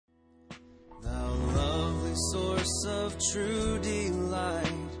source of true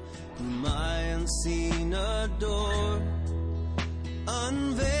delight, whom I unseen adore.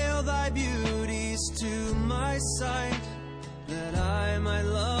 Unveil thy beauties to my sight, that I might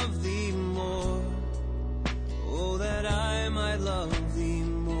love thee more. Oh, that I might love thee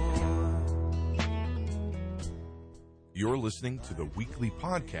more. You're listening to the weekly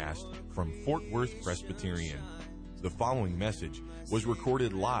podcast from Fort Worth Presbyterian. The following message was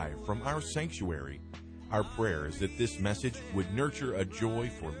recorded live from our sanctuary. Our prayer is that this message would nurture a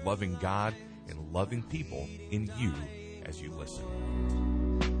joy for loving God and loving people in you as you listen.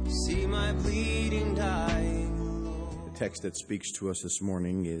 See my bleeding dying. The text that speaks to us this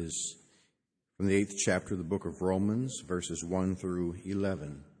morning is from the 8th chapter of the book of Romans, verses 1 through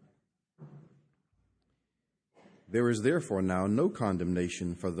 11. There is therefore now no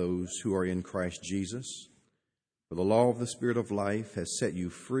condemnation for those who are in Christ Jesus. For the law of the Spirit of life has set you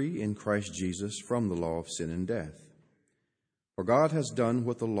free in Christ Jesus from the law of sin and death. For God has done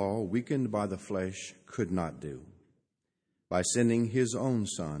what the law, weakened by the flesh, could not do. By sending his own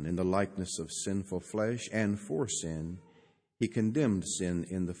Son in the likeness of sinful flesh and for sin, he condemned sin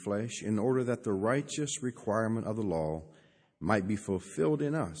in the flesh in order that the righteous requirement of the law might be fulfilled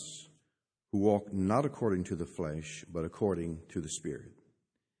in us, who walk not according to the flesh, but according to the Spirit.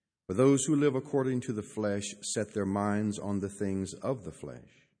 For those who live according to the flesh set their minds on the things of the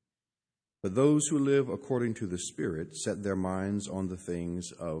flesh. But those who live according to the Spirit set their minds on the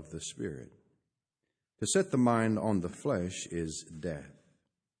things of the Spirit. To set the mind on the flesh is death,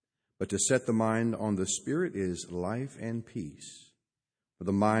 but to set the mind on the Spirit is life and peace. For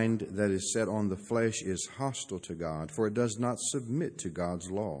the mind that is set on the flesh is hostile to God, for it does not submit to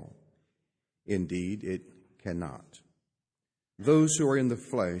God's law. Indeed, it cannot. Those who are in the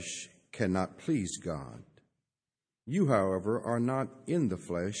flesh cannot please God. You, however, are not in the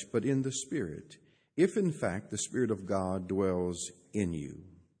flesh, but in the Spirit, if in fact the Spirit of God dwells in you.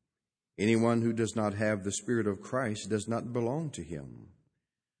 Anyone who does not have the Spirit of Christ does not belong to him.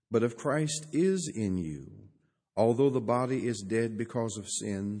 But if Christ is in you, although the body is dead because of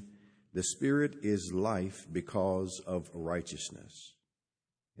sin, the Spirit is life because of righteousness.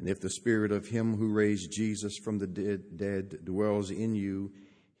 And if the Spirit of him who raised Jesus from the dead dwells in you,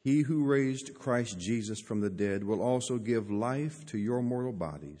 he who raised Christ Jesus from the dead will also give life to your mortal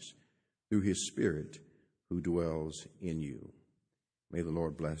bodies through his Spirit who dwells in you. May the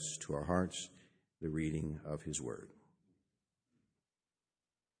Lord bless to our hearts the reading of his word.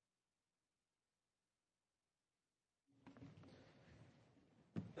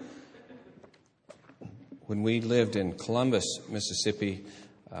 When we lived in Columbus, Mississippi,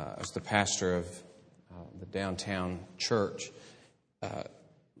 I was the pastor of the downtown church.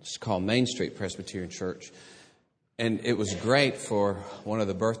 It's called Main Street Presbyterian Church. And it was great for one of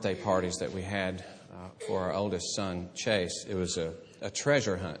the birthday parties that we had for our oldest son, Chase. It was a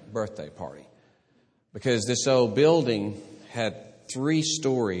treasure hunt birthday party. Because this old building had 3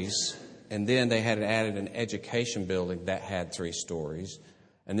 stories, and then they had added an education building that had 3 stories.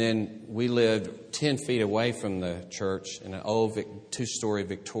 And then we lived 10 feet away from the church in an old 2-story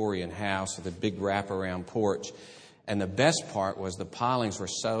Victorian house with a big wraparound porch. And the best part was the pilings were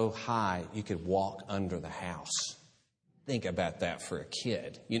so high you could walk under the house. Think about that for a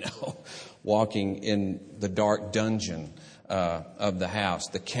kid, walking in the dark dungeon of the house,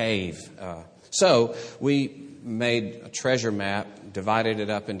 the cave. So we made a treasure map, divided it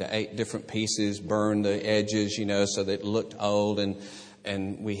up into 8 different pieces, burned the edges, so that it looked old,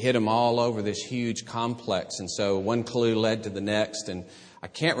 and we hid them all over this huge complex. And so one clue led to the next, and I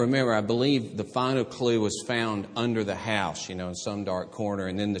can't remember. I believe the final clue was found under the house, in some dark corner,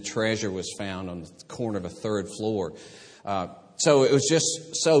 and then the treasure was found on the corner of a 3rd floor. So it was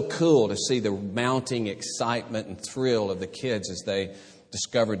just so cool to see the mounting excitement and thrill of the kids as they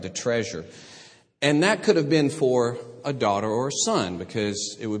discovered the treasure. And that could have been for a daughter or a son,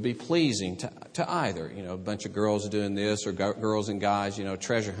 because it would be pleasing to either. A bunch of girls doing this, or girls and guys,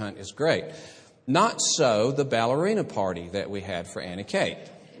 treasure hunt is great. Not so the ballerina party that we had for Annie Kate,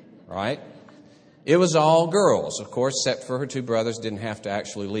 right? It was all girls, of course, except for her 2 brothers didn't have to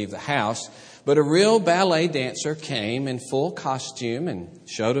actually leave the house. But a real ballet dancer came in full costume and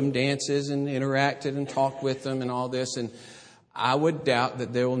showed them dances and interacted and talked with them and all this. And I would doubt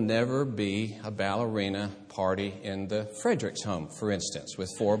that there will never be a ballerina party in the Fredericks home, for instance, with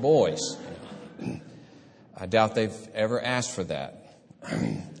 4 boys. I doubt they've ever asked for that.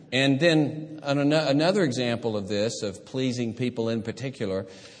 And then another example of this, of pleasing people in particular,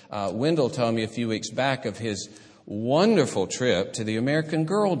 Wendell told me a few weeks back of his wonderful trip to the American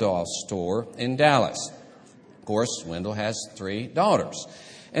Girl doll store in Dallas. Of course, Wendell has 3 daughters.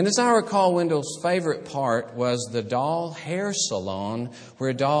 And as I recall, Wendell's favorite part was the doll hair salon,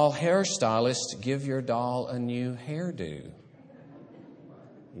 where doll hairstylists give your doll a new hairdo.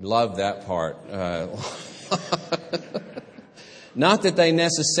 Love that part. Not that they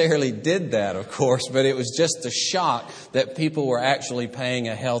necessarily did that, of course, but it was just a shock that people were actually paying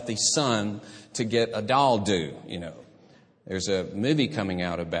a healthy son to get a doll do, you know. There's a movie coming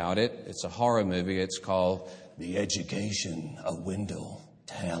out about it. It's a horror movie. It's called The Education of Wendell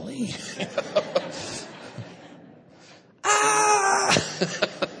Talley.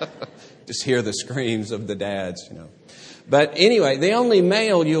 Just hear the screams of the dads, you know. But anyway, the only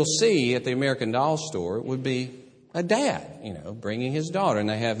male you'll see at the American Doll store would be a dad, you know, bringing his daughter. And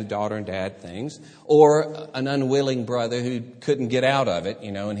they have the daughter and dad things. Or an unwilling brother who couldn't get out of it,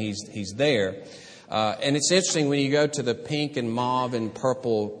 you know, and he's there. And it's interesting when you go to the pink and mauve and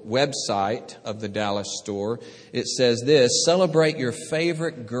purple website of the Dallas store, it says this: celebrate your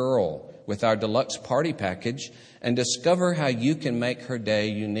favorite girl with our deluxe party package and discover how you can make her day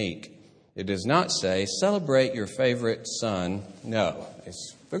unique. It does not say celebrate your favorite son. No,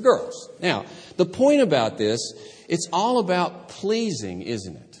 it's for girls. Now, the point about this, it's all about pleasing,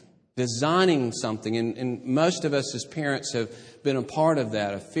 isn't it? Designing something. And most of us as parents have been a part of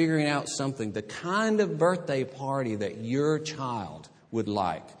that, of figuring out something, the kind of birthday party that your child would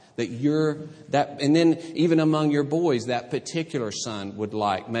like, and then even among your boys, that particular son would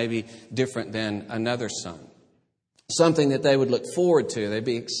like, maybe different than another son. Something that they would look forward to. They'd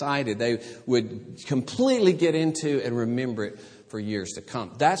be excited. They would completely get into and remember it for years to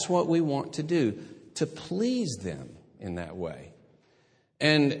come. That's what we want to do, to please them in that way.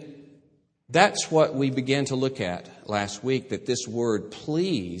 And that's what we began to look at last week, that this word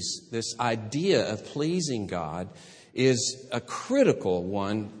please, this idea of pleasing God, is a critical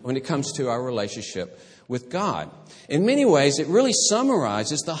one when it comes to our relationship with God. In many ways, it really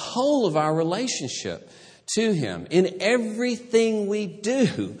summarizes the whole of our relationship to Him. In everything we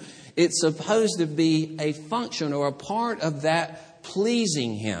do, it's supposed to be a function or a part of that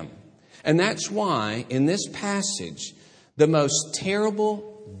pleasing Him. And that's why in this passage, the most terrible,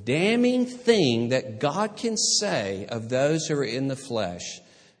 damning thing that God can say of those who are in the flesh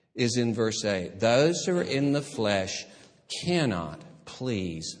is in verse 8. Those who are in the flesh cannot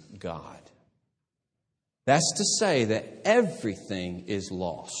please God. That's to say that everything is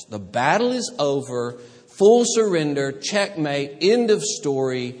lost. The battle is over. Full surrender, checkmate, end of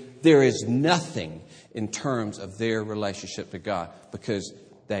story. There is nothing in terms of their relationship to God because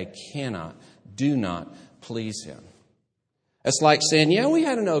they do not please Him. It's like saying, yeah, we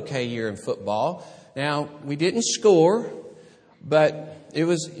had an okay year in football. Now, we didn't score, but it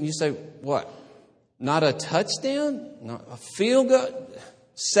was, you say, what? Not a touchdown? Not a field goal?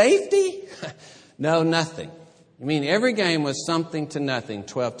 Safety? No, nothing. You mean every game was something to nothing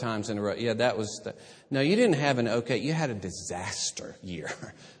 12 times in a row? Yeah, that was... No, you didn't have you had a disaster year.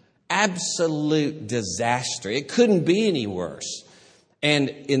 Absolute disaster. It couldn't be any worse. And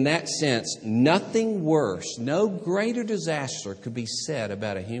in that sense, nothing worse, no greater disaster could be said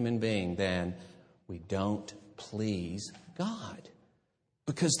about a human being than we don't please God.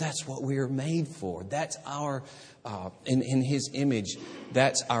 Because that's what we are made for. That's our, in His image,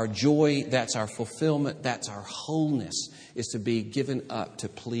 that's our joy, that's our fulfillment, that's our wholeness, is to be given up to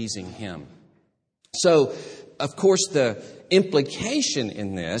pleasing Him. So, of course, the implication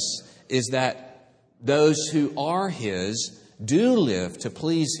in this is that those who are His do live to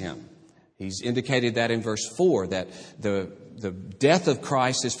please Him. He's indicated that in verse 4, that the death of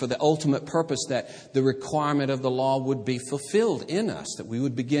Christ is for the ultimate purpose that the requirement of the law would be fulfilled in us, that we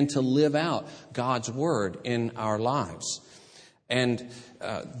would begin to live out God's Word in our lives. And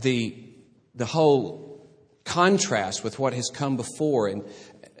the whole contrast with what has come before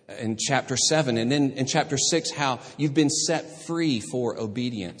in chapter 7, and then in chapter 6, how you've been set free for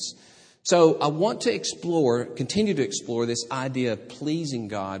obedience. So I want to continue to explore this idea of pleasing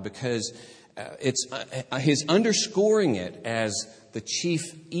God, because it's His underscoring it as the chief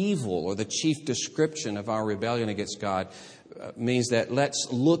evil or the chief description of our rebellion against God means that let's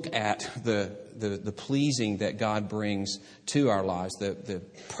look at the pleasing that God brings to our lives, the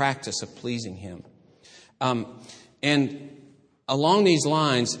practice of pleasing Him. And along these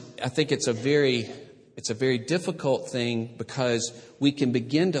lines, I think it's a very difficult thing, because we can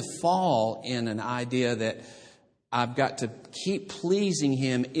begin to fall in an idea that I've got to keep pleasing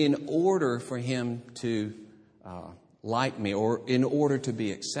Him in order for Him to like me, or in order to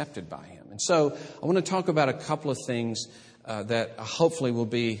be accepted by Him. And so I want to talk about a couple of things that hopefully will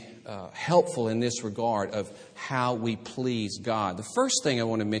be helpful in this regard of how we please God. The first thing I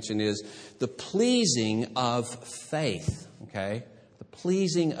want to mention is the pleasing of faith. Okay? The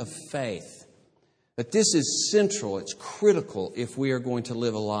pleasing of faith. But this is central, it's critical if we are going to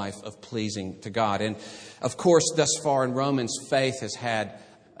live a life of pleasing to God. And of course, thus far in Romans, faith has had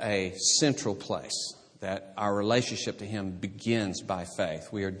a central place, that our relationship to Him begins by faith.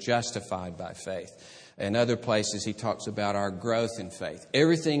 We are justified by faith. In other places, he talks about our growth in faith.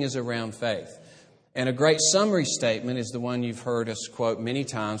 Everything is around faith. And a great summary statement is the one you've heard us quote many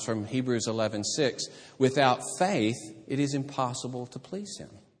times from Hebrews 11:6. Without faith, it is impossible to please Him.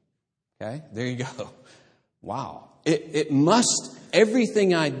 Okay, there you go. Wow. It must,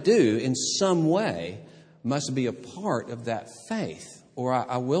 everything I do in some way must be a part of that faith, or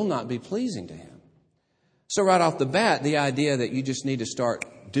I will not be pleasing to Him. So right off the bat, the idea that you just need to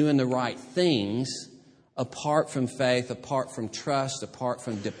start doing the right things apart from faith, apart from trust, apart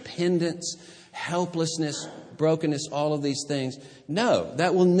from dependence, helplessness, brokenness, all of these things. No,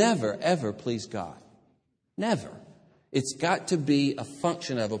 that will never, ever please God. Never. It's got to be a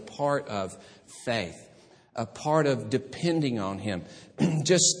function of, a part of faith, a part of depending on Him.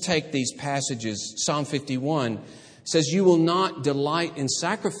 Just take these passages. Psalm 51 says, you will not delight in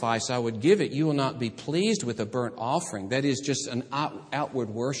sacrifice, I would give it. You will not be pleased with a burnt offering. That is just an outward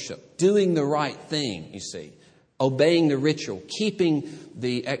worship. Doing the right thing, you see. Obeying the ritual. Keeping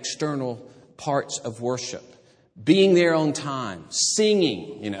the external parts of worship. Being there on time.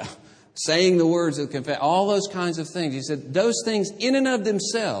 Singing, saying the words of confession. All those kinds of things. He said, those things in and of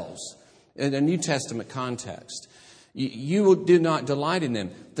themselves, in a New Testament context, you do not delight in them.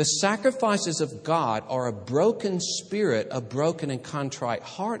 The sacrifices of God are a broken spirit, a broken and contrite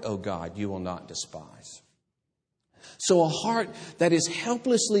heart, O God, you will not despise. So a heart that is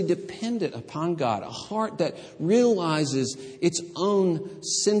helplessly dependent upon God, a heart that realizes its own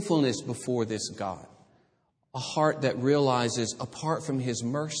sinfulness before this God, a heart that realizes apart from His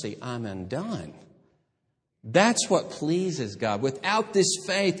mercy, I'm undone. That's what pleases God. Without this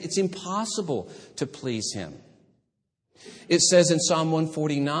faith, it's impossible to please Him. It says in Psalm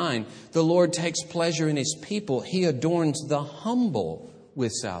 149, the Lord takes pleasure in His people. He adorns the humble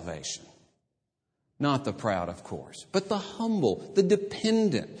with salvation. Not the proud, of course, but the humble, the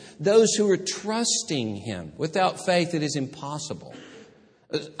dependent, those who are trusting Him. Without faith, it is impossible.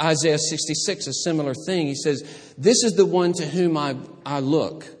 Isaiah 66, a similar thing. He says, this is the one to whom I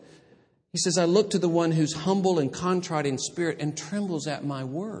look. He says, I look to the one who's humble and contrite in spirit and trembles at my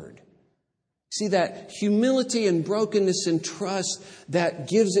word. See, that humility and brokenness and trust that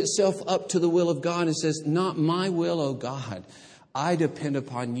gives itself up to the will of God and says, not my will, O God. I depend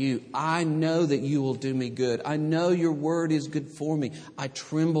upon you. I know that you will do me good. I know your word is good for me. I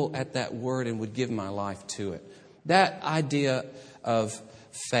tremble at that word and would give my life to it. That idea of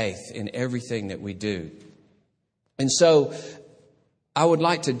faith in everything that we do. And so I would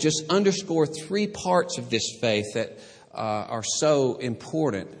like to just underscore 3 parts of this faith that are so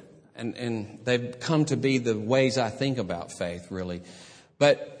important. And they've come to be the ways I think about faith, really.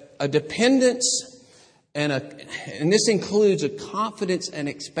 But a dependence and this includes a confidence and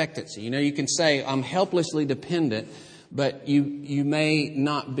expectancy. You can say, I'm helplessly dependent, but you may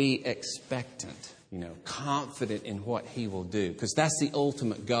not be expectant, confident in what He will do. Because that's the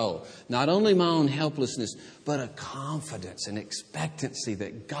ultimate goal. Not only my own helplessness, but a confidence and expectancy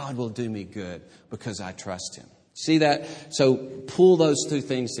that God will do me good because I trust Him. See that? So pull those 2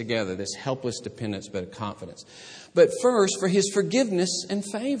 things together, this helpless dependence but a confidence. But first, for His forgiveness and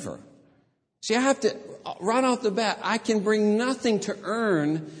favor. See, I have to, right off the bat, I can bring nothing to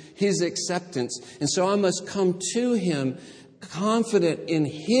earn His acceptance. And so I must come to Him confident in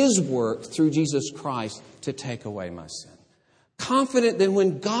His work through Jesus Christ to take away my sin. Confident that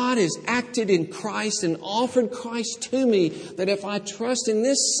when God has acted in Christ and offered Christ to me, that if I trust in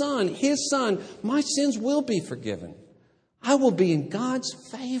this Son, His Son, my sins will be forgiven. I will be in God's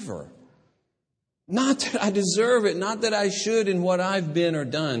favor. Not that I deserve it, not that I should in what I've been or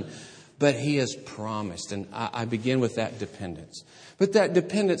done, but He has promised. And I begin with that dependence. But that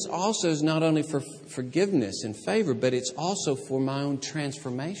dependence also is not only for forgiveness and favor, but it's also for my own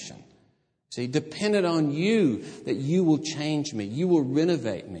transformation. See, dependent on you, that you will change me. You will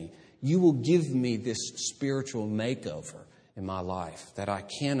renovate me. You will give me this spiritual makeover in my life that I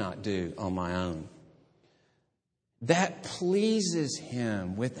cannot do on my own. That pleases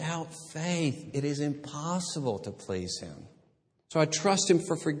Him. Without faith, it is impossible to please Him. So I trust Him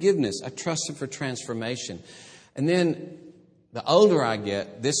for forgiveness. I trust Him for transformation. And then the older I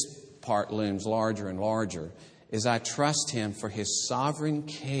get, this part looms larger and larger, is I trust Him for His sovereign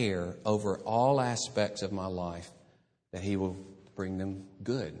care over all aspects of my life, that He will bring them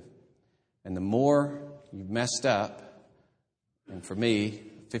good. And the more you've messed up, and for me,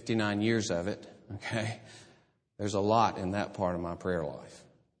 59 years of it, okay, There's a lot in that part of my prayer life.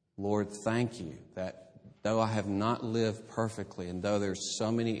 Lord, thank you that though I have not lived perfectly, and though there's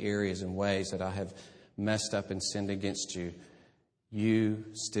so many areas and ways that I have messed up and sinned against you, you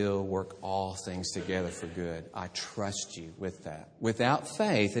still work all things together for good. I trust you with that. Without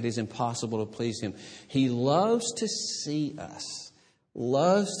faith, it is impossible to please Him. He loves to see us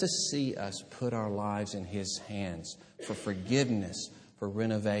put our lives in His hands for forgiveness, for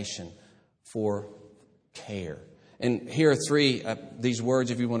renovation, for care. And here are three, these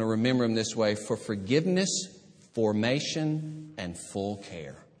words, if you want to remember them this way: for forgiveness, formation, and full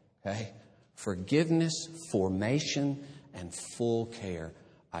care. Okay? Forgiveness, formation, and full care.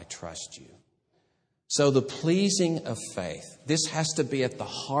 I trust you. So the pleasing of faith, this has to be at the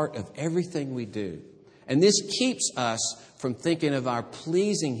heart of everything we do. And this keeps us from thinking of our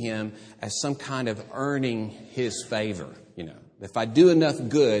pleasing Him as some kind of earning His favor. You know, if I do enough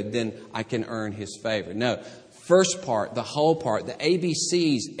good, then I can earn His favor. No, first part, the whole part, the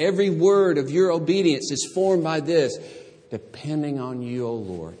ABCs, every word of your obedience is formed by this: depending on you, O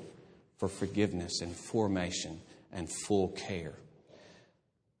Lord, for forgiveness and formation and full care.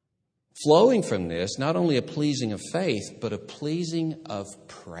 Flowing from this, not only a pleasing of faith, but a pleasing of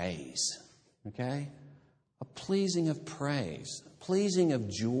praise. Okay? A pleasing of praise, pleasing of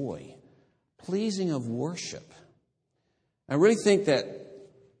joy, pleasing of worship. I really think that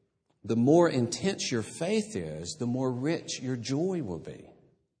the more intense your faith is, the more rich your joy will be.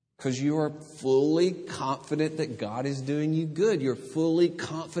 Because you are fully confident that God is doing you good. You're fully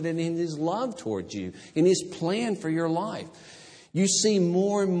confident in His love towards you, in His plan for your life. You see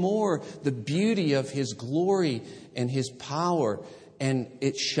more and more the beauty of His glory and His power, and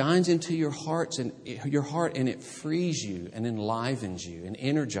it shines into your heart, and it frees you and enlivens you and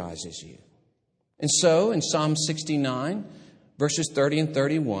energizes you. And so in Psalm 69, verses 30 and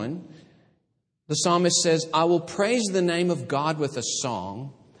 31, the psalmist says, I will praise the name of God with a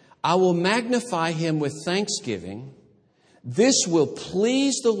song. I will magnify Him with thanksgiving. This will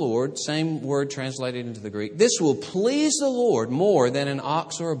please the Lord. Same word translated into the Greek. This will please the Lord more than an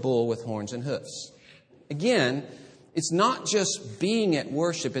ox or a bull with horns and hoofs. Again, it's not just being at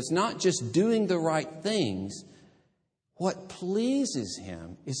worship. It's not just doing the right things. What pleases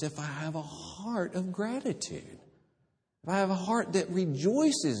Him is if I have a heart of gratitude. If I have a heart that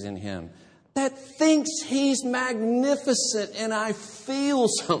rejoices in Him, that thinks He's magnificent, and I feel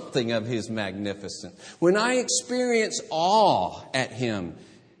something of His magnificence. When I experience awe at Him,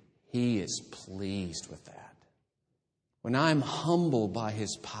 He is pleased with that. When I'm humbled by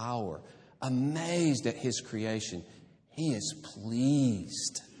His power, amazed at His creation, He is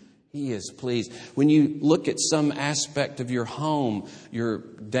pleased. He is pleased. When you look at some aspect of your home, your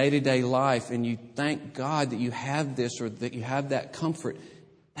day-to-day life, and you thank God that you have this or that you have that comfort,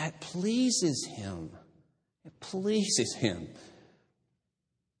 that pleases Him. It pleases Him.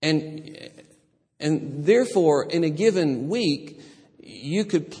 And therefore, in a given week, you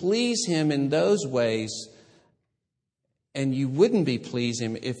could please Him in those ways, and you wouldn't be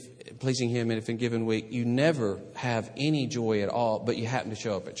pleasing Him if in a given week you never have any joy at all, but you happen to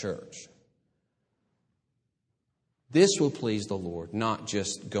show up at church. This will please the Lord, not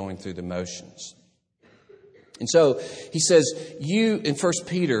just going through the motions. And so he says, you, in 1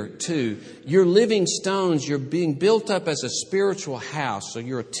 Peter 2, you're living stones, you're being built up as a spiritual house, so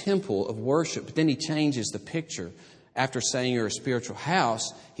you're a temple of worship. But then he changes the picture. After saying you're a spiritual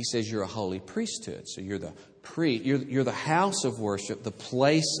house, he says you're a holy priesthood. So you're the house of worship, the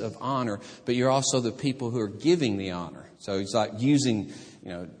place of honor, but you're also the people who are giving the honor. So he's like using,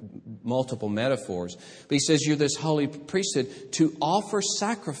 multiple metaphors. But he says you're this holy priesthood to offer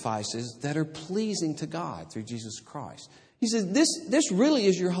sacrifices that are pleasing to God through Jesus Christ. He says this really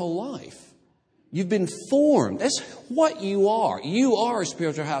is your whole life. You've been formed. That's what you are. You are a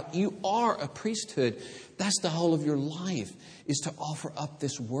spiritual house. You are a priesthood. That's the whole of your life, is to offer up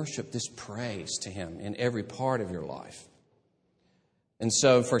this worship, this praise to Him in every part of your life. And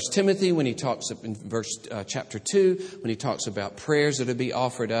so in 1 Timothy, when he talks in chapter 2, when he talks about prayers that are to be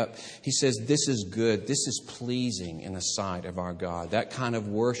offered up, he says this is good, this is pleasing in the sight of our God. That kind of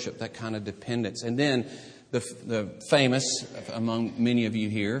worship, that kind of dependence. And then the famous, among many of you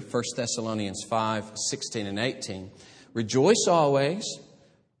here, 1 Thessalonians 5, 16 and 18. Rejoice always,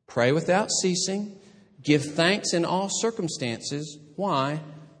 pray without ceasing, give thanks in all circumstances. Why?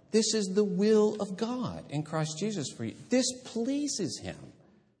 This is the will of God in Christ Jesus for you. This pleases Him,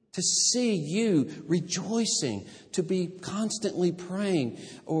 to see you rejoicing, to be constantly praying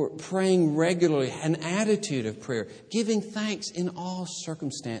or praying regularly, an attitude of prayer, giving thanks in all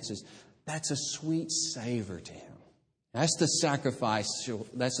circumstances. That's a sweet savor to Him. That's the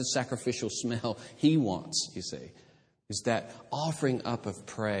sacrificial smell He wants, you see, is that offering up of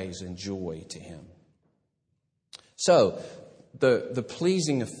praise and joy to Him. So, the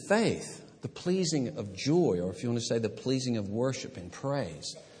pleasing of faith, the pleasing of joy, or if you want to say the pleasing of worship and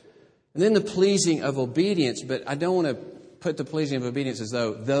praise. And then the pleasing of obedience, but I don't want to put the pleasing of obedience as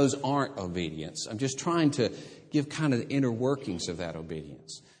though those aren't obedience. I'm just trying to give kind of the inner workings of that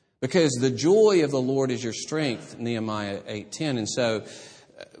obedience. Because the joy of the Lord is your strength, Nehemiah 8:10. And so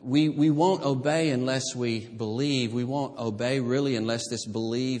we won't obey unless we believe. We won't obey really unless this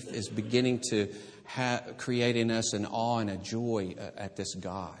belief is beginning to create in us an awe and a joy at this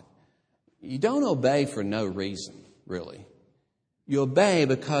God. You don't obey for no reason, really. You obey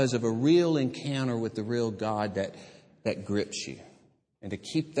because of a real encounter with the real God that grips you. And to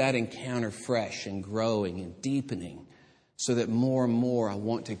keep that encounter fresh and growing and deepening so that more and more I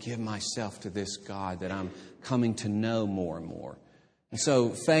want to give myself to this God that I'm coming to know more and more. And so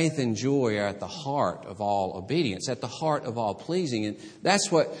faith and joy are at the heart of all obedience, at the heart of all pleasing. And that's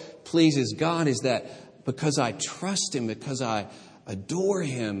what pleases God, is that because I trust Him, because I adore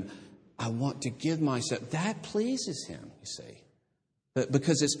Him, I want to give myself. That pleases Him, you see,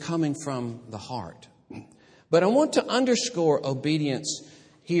 because it's coming from the heart. But I want to underscore obedience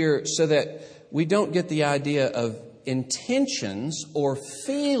here so that we don't get the idea of intentions or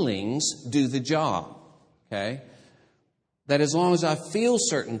feelings do the job, okay? That as long as I feel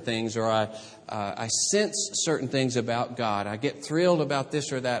certain things or I sense certain things about God, I get thrilled about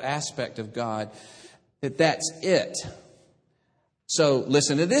this or that aspect of God, that's it. So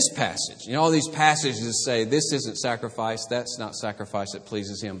listen to this passage. You know, all these passages say this isn't sacrifice, that's not sacrifice that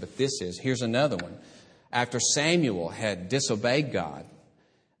pleases Him, but this is. Here's another one. After Samuel had disobeyed God,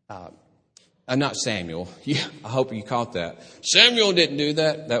 not Samuel. I hope you caught that. Samuel didn't do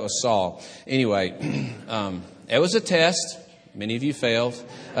that. That was Saul. Anyway, it was a test. Many of you failed.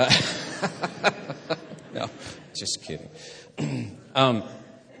 No, just kidding.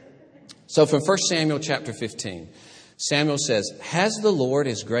 So from 1 Samuel chapter 15, Samuel says, "Has the Lord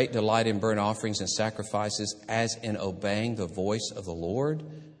His great delight in burnt offerings and sacrifices as in obeying the voice of the Lord?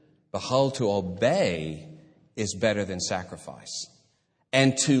 Behold, to obey is better than sacrifice,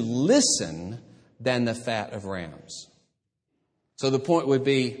 and to listen than the fat of rams." So the point would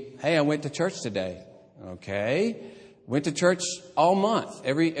be, hey, I went to church today. Okay. Went to church all month,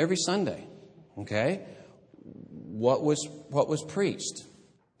 every Sunday. Okay. What was preached?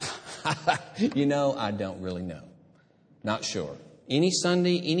 You know, I don't really know. Not sure. Any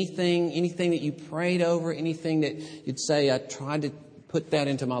Sunday, anything that you prayed over, anything that you'd say, I tried to put that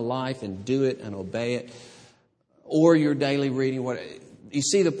into my life and do it and obey it, or your daily reading. You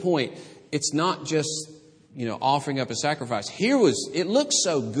see the point? It's not just, offering up a sacrifice. It looked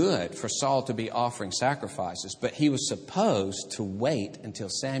so good for Saul to be offering sacrifices, but he was supposed to wait until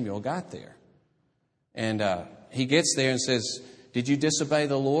Samuel got there. And he gets there and says, "Did you disobey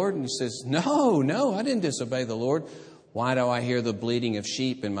the Lord?" And he says, No, I didn't disobey the Lord. Why do I hear the bleating of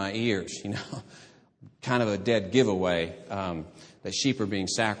sheep in my ears? Kind of a dead giveaway that sheep are being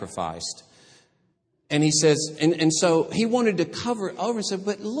sacrificed. And he says, and so he wanted to cover it over and said,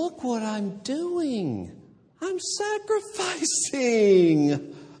 "But look what I'm doing. I'm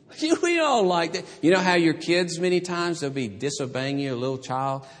sacrificing." We all like that. You know how your kids, many times, they'll be disobeying you, a little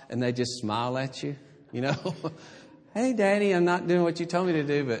child, and they just smile at you, "Hey, Daddy, I'm not doing what you told me to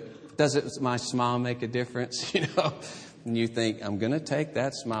do, but doesn't my smile make a difference?" And you think, I'm going to take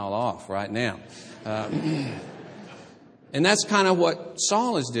that smile off right now. And that's kind of what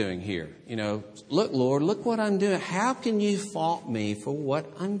Saul is doing here. Look, Lord, look what I'm doing. How can you fault me for what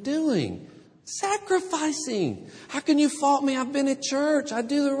I'm doing? Sacrificing. How can you fault me? I've been at church. I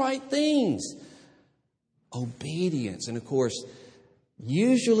do the right things. Obedience. And of course,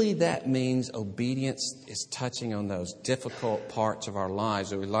 usually that means obedience is touching on those difficult parts of our lives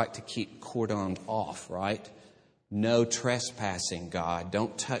that we like to keep cordoned off, right? No trespassing, God.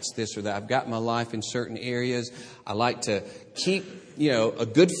 Don't touch this or that. I've got my life in certain areas. I like to keep, a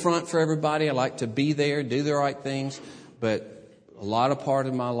good front for everybody. I like to be there, do the right things. But a lot of part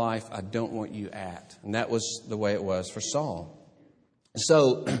of my life, I don't want you at. And that was the way it was for Saul.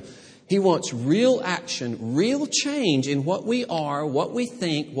 So he wants real action, real change in what we are, what we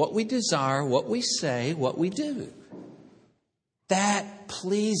think, what we desire, what we say, what we do. That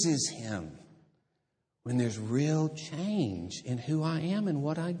pleases Him. When there's real change in who I am and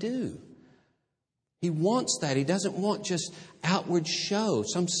what I do. He wants that. He doesn't want just outward show,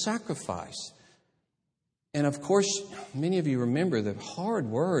 some sacrifice. And of course, many of you remember the hard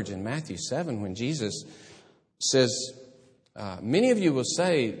words in Matthew 7 when Jesus says, many of you will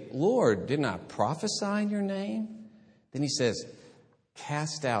say, "Lord, didn't I prophesy in your name? Then he says,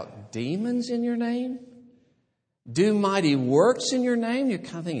 cast out demons in your name? Do mighty works in your name? You're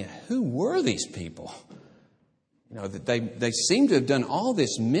kind of thinking, who were these people? You know, that they seem to have done all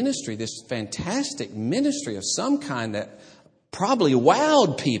this ministry, this fantastic ministry of some kind that probably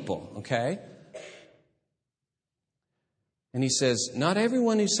wowed people, okay? And he says, not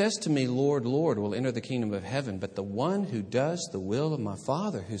everyone who says to me, Lord, Lord, will enter the kingdom of heaven, but the one who does the will of my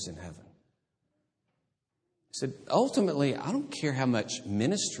Father who's in heaven. He said, ultimately, I don't care how much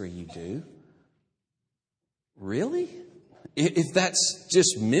ministry you do. Really? If that's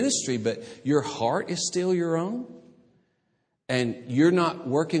just ministry, but your heart is still your own, and you're not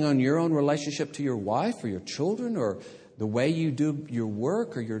working on your own relationship to your wife or your children or the way you do your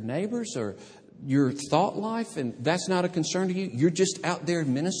work or your neighbors or your thought life, and that's not a concern to you, you're just out there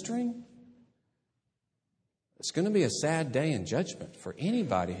ministering, it's going to be a sad day in judgment for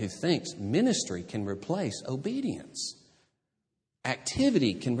anybody who thinks ministry can replace obedience.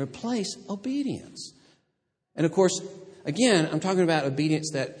 Activity can replace obedience. And of course, again, I'm talking about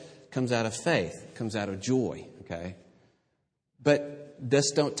obedience that comes out of faith, comes out of joy, okay? But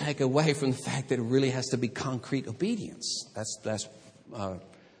this don't take away from the fact that it really has to be concrete obedience. That's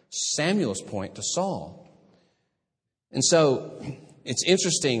Samuel's point to Saul. And so it's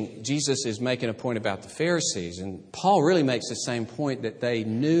interesting, Jesus is making a point about the Pharisees, and Paul really makes the same point, that they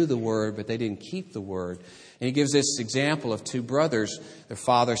knew the word, but they didn't keep the word. And he gives this example of two brothers. Their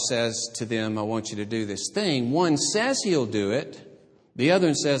father says to them, I want you to do this thing. One says he'll do it. The other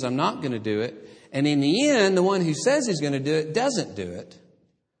one says, I'm not going to do it. And in the end, the one who says he's going to do it doesn't do it.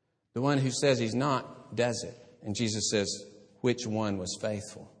 The one who says he's not does it. And Jesus says, which one was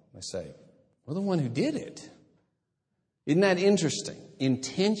faithful? I say, well, the one who did it. Isn't that interesting?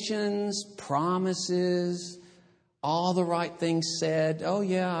 Intentions, promises, all the right things said. Oh,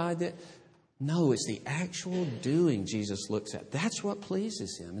 yeah, I did. No, it's the actual doing Jesus looks at. That's what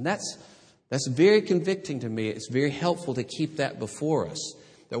pleases him. And that's very convicting to me. It's very helpful to keep that before us.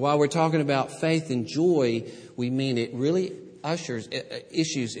 That while we're talking about faith and joy, we mean it really ushers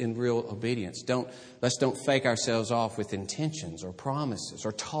issues in real obedience. Let's don't fake ourselves off with intentions or promises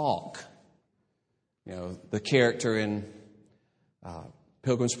or talk. You know, the character in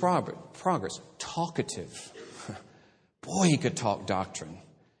Pilgrim's Progress, talkative. Boy, he could talk doctrine.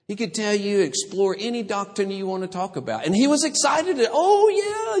 He could tell you, explore any doctrine you want to talk about. And he was excited.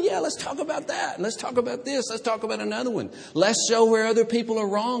 Yeah, let's talk about that. Let's talk about this. Let's talk about another one. Let's show where other people are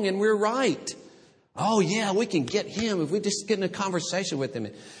wrong and we're right. Oh, yeah, we can get him if we just get in a conversation with him.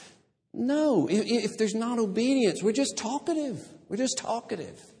 No, if there's not obedience, we're just talkative. We're just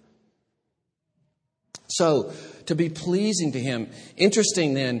talkative. So, to be pleasing to him.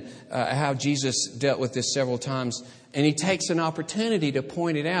 Interesting then how Jesus dealt with this several times. And he takes an opportunity to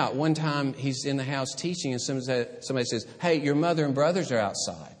point it out. One time he's in the house teaching and somebody says, hey, your mother and brothers are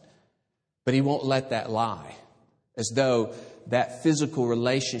outside. But he won't let that lie. As though that physical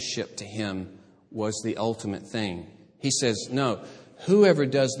relationship to him was the ultimate thing. He says, no, whoever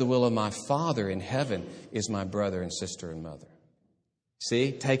does the will of my Father in heaven is my brother and sister and mother.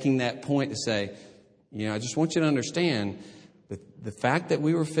 See, taking that point to say, you know, I just want you to understand that the fact that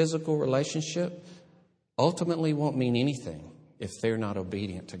we were physical relationship ultimately won't mean anything if they're not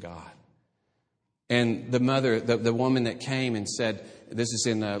obedient to God. And the mother, the woman that came and said, this is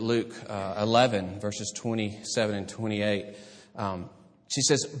in Luke 11, verses 27 and 28. She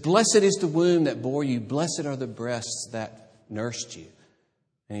says, blessed is the womb that bore you. Blessed are the breasts that nursed you.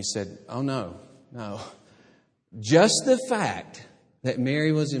 And he said, oh, no. Just the fact that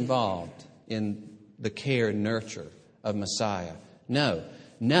Mary was involved in the care and nurture of Messiah. No.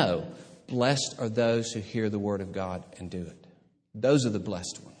 Blessed are those who hear the word of God and do it. Those are the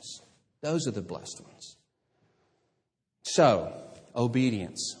blessed ones. Those are the blessed ones. So,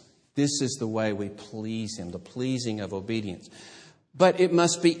 obedience. This is the way we please him, the pleasing of obedience. But it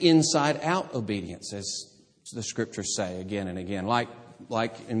must be inside-out obedience, as the scriptures say again and again. Like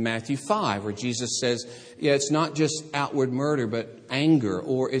in Matthew 5, where Jesus says, it's not just outward murder, but anger.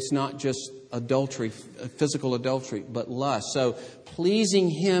 Or it's not just adultery, physical adultery, but lust. So pleasing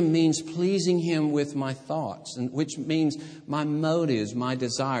him means pleasing him with my thoughts, and which means my motives, my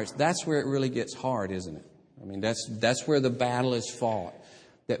desires. That's where it really gets hard, isn't it? I mean, that's where the battle is fought.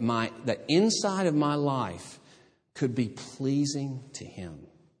 That inside of my life could be pleasing to him.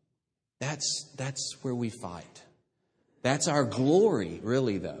 That's where we fight. That's our glory,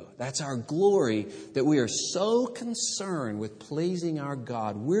 really, though. That's our glory, that we are so concerned with pleasing our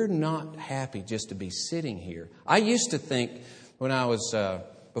God. We're not happy just to be sitting here. I used to think when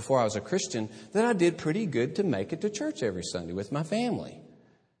before I was a Christian, that I did pretty good to make it to church every Sunday with my family.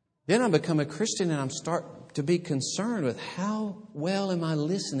 Then I become a Christian and I'm start to be concerned with how well am I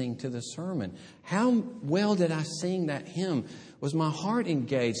listening to the sermon? How well did I sing that hymn? Was my heart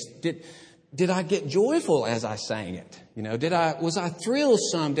engaged? Did I get joyful as I sang it? You know, was I thrilled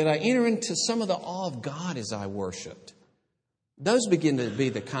some? Did I enter into some of the awe of God as I worshiped? Those begin to be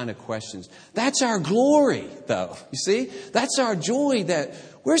the kind of questions. That's our glory, though. You see? That's our joy, that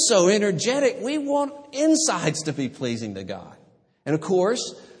we're so energetic. We want insides to be pleasing to God. And of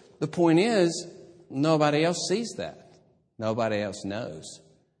course, the point is, nobody else sees that. Nobody else knows.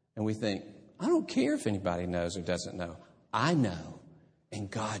 And we think, I don't care if anybody knows or doesn't know. I know, and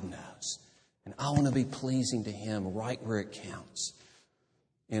God knows. And I want to be pleasing to Him right where it counts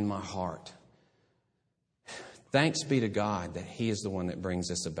in my heart. Thanks be to God that He is the one that brings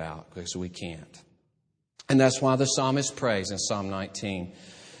this about, because we can't. And that's why the psalmist prays in Psalm 19,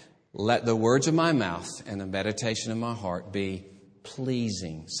 let the words of my mouth and the meditation of my heart be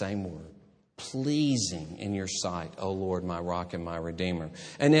pleasing, same word, pleasing in your sight, O Lord, my rock and my redeemer.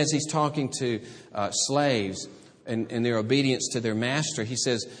 And as he's talking to slaves and their obedience to their master, he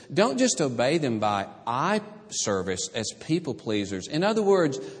says, don't just obey them by eye service as people pleasers. In other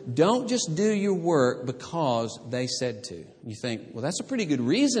words, don't just do your work because they said to. You think, well, that's a pretty good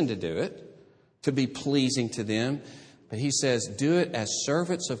reason to do it, to be pleasing to them. But he says, do it as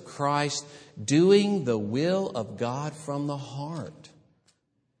servants of Christ, doing the will of God from the heart.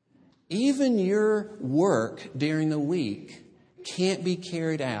 Even your work during the week can't be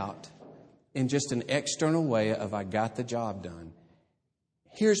carried out in just an external way of I got the job done.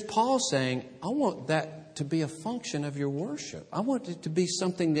 Here's Paul saying, I want that to be a function of your worship. I want it to be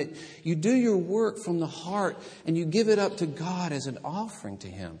something that you do your work from the heart and you give it up to God as an offering to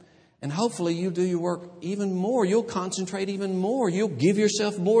Him. And hopefully you do your work even more. You'll concentrate even more. You'll give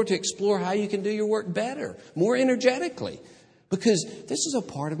yourself more to explore how you can do your work better, more energetically. Because this is a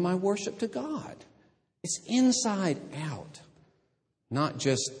part of my worship to God. It's inside out, not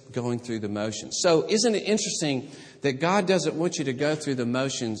just going through the motions. So isn't it interesting that God doesn't want you to go through the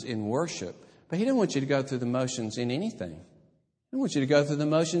motions in worship, but He doesn't want you to go through the motions in anything. He wants you to go through the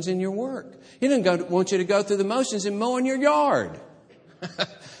motions in your work. He doesn't want you to go through the motions in mowing your yard.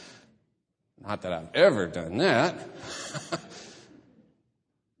 Not that I've ever done that.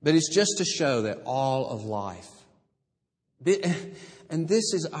 But it's just to show that all of life, and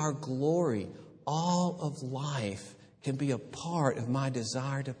this is our glory, all of life can be a part of my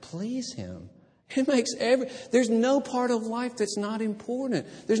desire to please Him. It makes there's no part of life that's not important.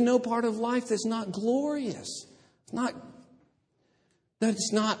 There's no part of life that's not glorious.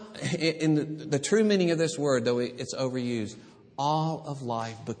 It's not in the true meaning of this word, though it's overused. All of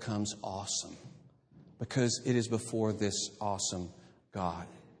life becomes awesome because it is before this awesome God.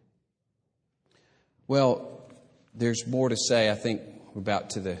 Well, there's more to say. I think we're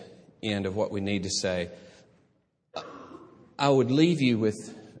about to the end of what we need to say. I would leave you with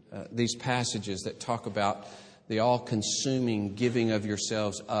these passages that talk about the all-consuming giving of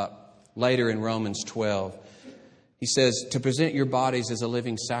yourselves up. Later in Romans 12, he says, to present your bodies as a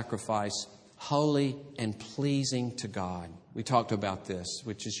living sacrifice, holy and pleasing to God. We talked about this,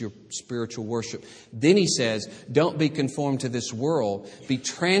 which is your spiritual worship. Then he says, don't be conformed to this world. Be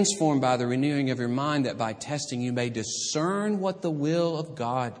transformed by the renewing of your mind, that by testing you may discern what the will of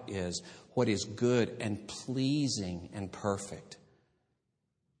God is, what is good and pleasing and perfect.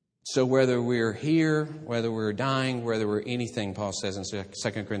 So whether we're here, whether we're dying, whether we're anything, Paul says in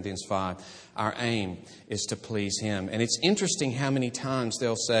 2 Corinthians 5, our aim is to please Him. And it's interesting how many times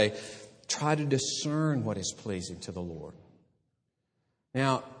they'll say, try to discern what is pleasing to the Lord.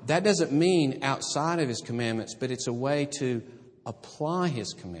 Now, that doesn't mean outside of His commandments, but it's a way to apply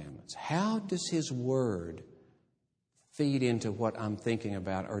His commandments. How does His Word feed into what I'm thinking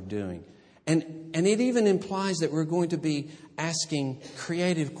about or doing? And it even implies that we're going to be asking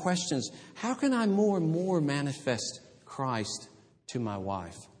creative questions. How can I more and more manifest Christ to my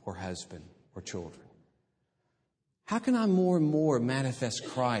wife or husband or children? How can I more and more manifest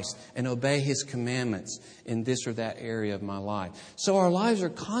Christ and obey His commandments in this or that area of my life? So our lives are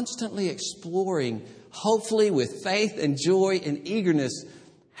constantly exploring, hopefully with faith and joy and eagerness,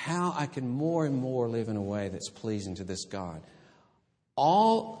 how I can more and more live in a way that's pleasing to this God.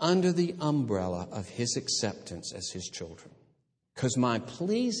 All under the umbrella of His acceptance as His children. Because my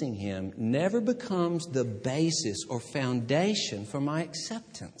pleasing Him never becomes the basis or foundation for my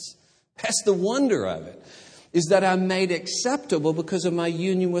acceptance. That's the wonder of it. Is that I'm made acceptable because of my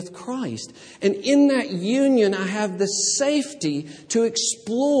union with Christ. And in that union, I have the safety to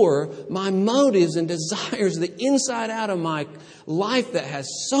explore my motives and desires, the inside out of my life that has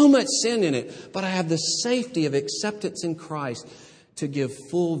so much sin in it. But I have the safety of acceptance in Christ to give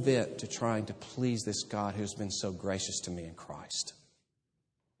full vent to trying to please this God who's been so gracious to me in Christ.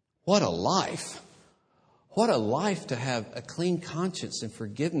 What a life! What a life to have a clean conscience and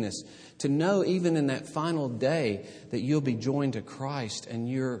forgiveness, to know even in that final day that you'll be joined to Christ and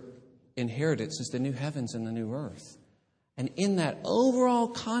your inheritance is the new heavens and the new earth. And in that overall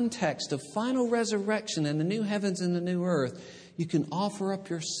context of final resurrection and the new heavens and the new earth, you can offer up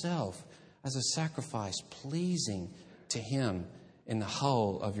yourself as a sacrifice pleasing to Him in the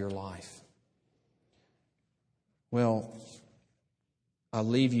whole of your life. Well, I'll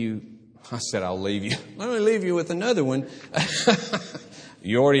leave you. I said I'll leave you. Let me leave you with another one.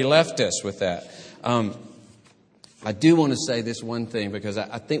 You already left us with that. I do want to say this one thing because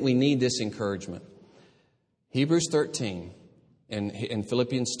I think we need this encouragement. Hebrews 13 and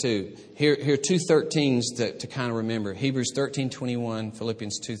Philippians 2. Here are two 13s to kind of remember. Hebrews 13:21,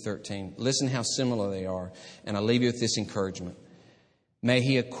 Philippians 2:13. Listen how similar they are. And I'll leave you with this encouragement. May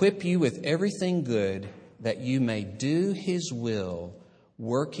He equip you with everything good that you may do His will,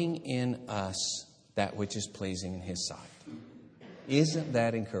 working in us that which is pleasing in His sight. Isn't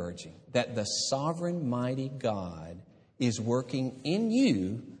that encouraging? That the sovereign, mighty God is working in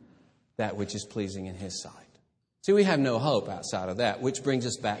you that which is pleasing in His sight. See, we have no hope outside of that, which brings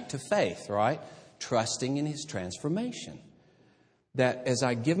us back to faith, right? Trusting in His transformation. That as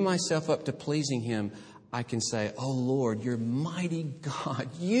I give myself up to pleasing Him, I can say, oh Lord, you're mighty God.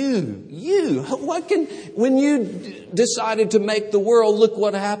 When you decided to make the world, look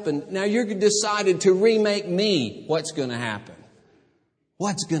what happened. Now you're decided to remake me. What's going to happen?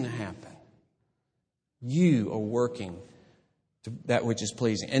 What's going to happen? You are working to that which is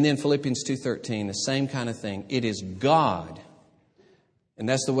pleasing. And then Philippians 2:13, the same kind of thing. It is God. And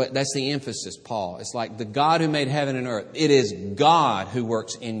that's the emphasis, Paul. It's like the God who made heaven and earth. It is God who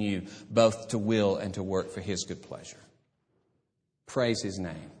works in you, both to will and to work for His good pleasure. Praise His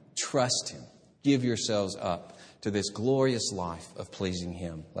name. Trust Him. Give yourselves up to this glorious life of pleasing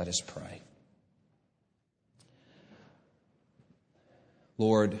Him. Let us pray.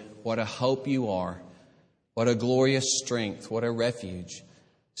 Lord, what a hope You are. What a glorious strength. What a refuge.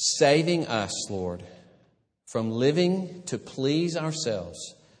 Saving us, Lord, from living to please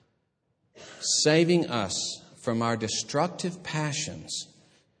ourselves, saving us from our destructive passions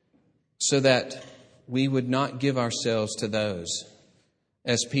so that we would not give ourselves to those,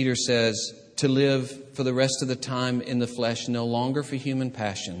 as Peter says, to live for the rest of the time in the flesh, no longer for human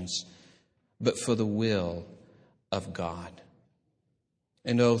passions, but for the will of God.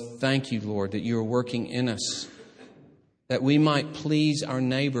 And oh, thank You, Lord, that You are working in us, that we might please our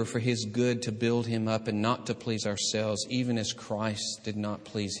neighbor for his good, to build him up and not to please ourselves, even as Christ did not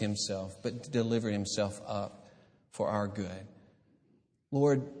please Himself, but delivered Himself up for our good.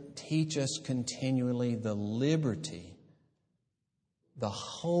 Lord, teach us continually the liberty, the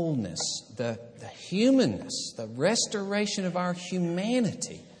wholeness, the humanness, the restoration of our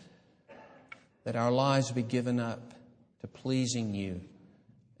humanity, that our lives be given up to pleasing You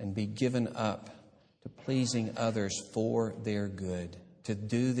and be given up to pleasing others for their good, to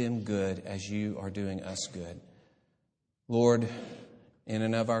do them good as You are doing us good. Lord, in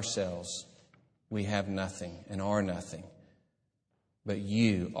and of ourselves, we have nothing and are nothing, but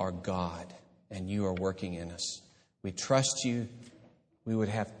You are God and You are working in us. We trust You. We would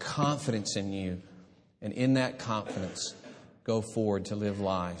have confidence in You, and in that confidence, go forward to live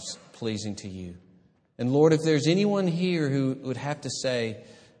lives pleasing to You. And Lord, if there's anyone here who would have to say,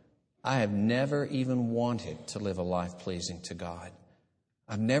 I have never even wanted to live a life pleasing to God.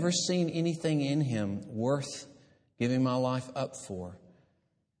 I've never seen anything in Him worth giving my life up for.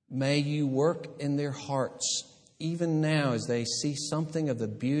 May You work in their hearts, even now as they see something of the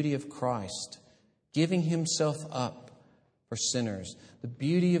beauty of Christ, giving Himself up for sinners. The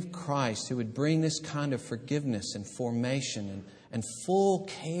beauty of Christ, who would bring this kind of forgiveness and formation and full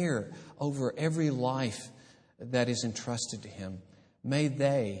care over every life that is entrusted to Him. May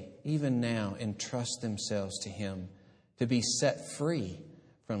they, even now, entrust themselves to Him to be set free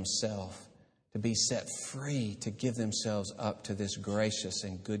from self, to be set free to give themselves up to this gracious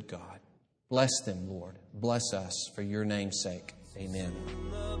and good God. Bless them, Lord. Bless us for Your name's sake. Amen.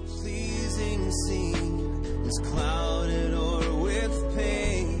 The pleasing scene is clouded or with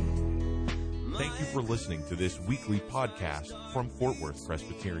pain. Thank you for listening to this weekly podcast from Fort Worth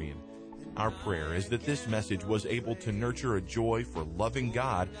Presbyterian. Our prayer is that this message was able to nurture a joy for loving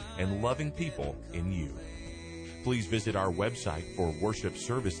God and loving people in you. Please visit our website for worship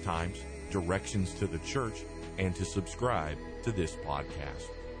service times, directions to the church, and to subscribe to this podcast.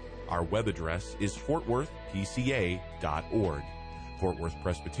 Our web address is fortworthpca.org. Fort Worth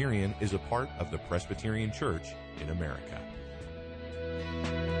Presbyterian is a part of the Presbyterian Church in America.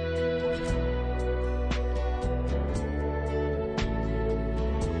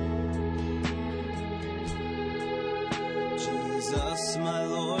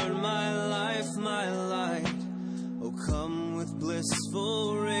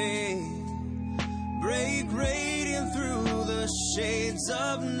 peaceful ray. Break radiant through the shades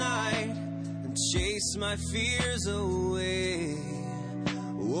of night and chase my fears away.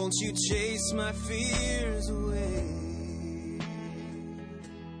 Won't you chase my fears away?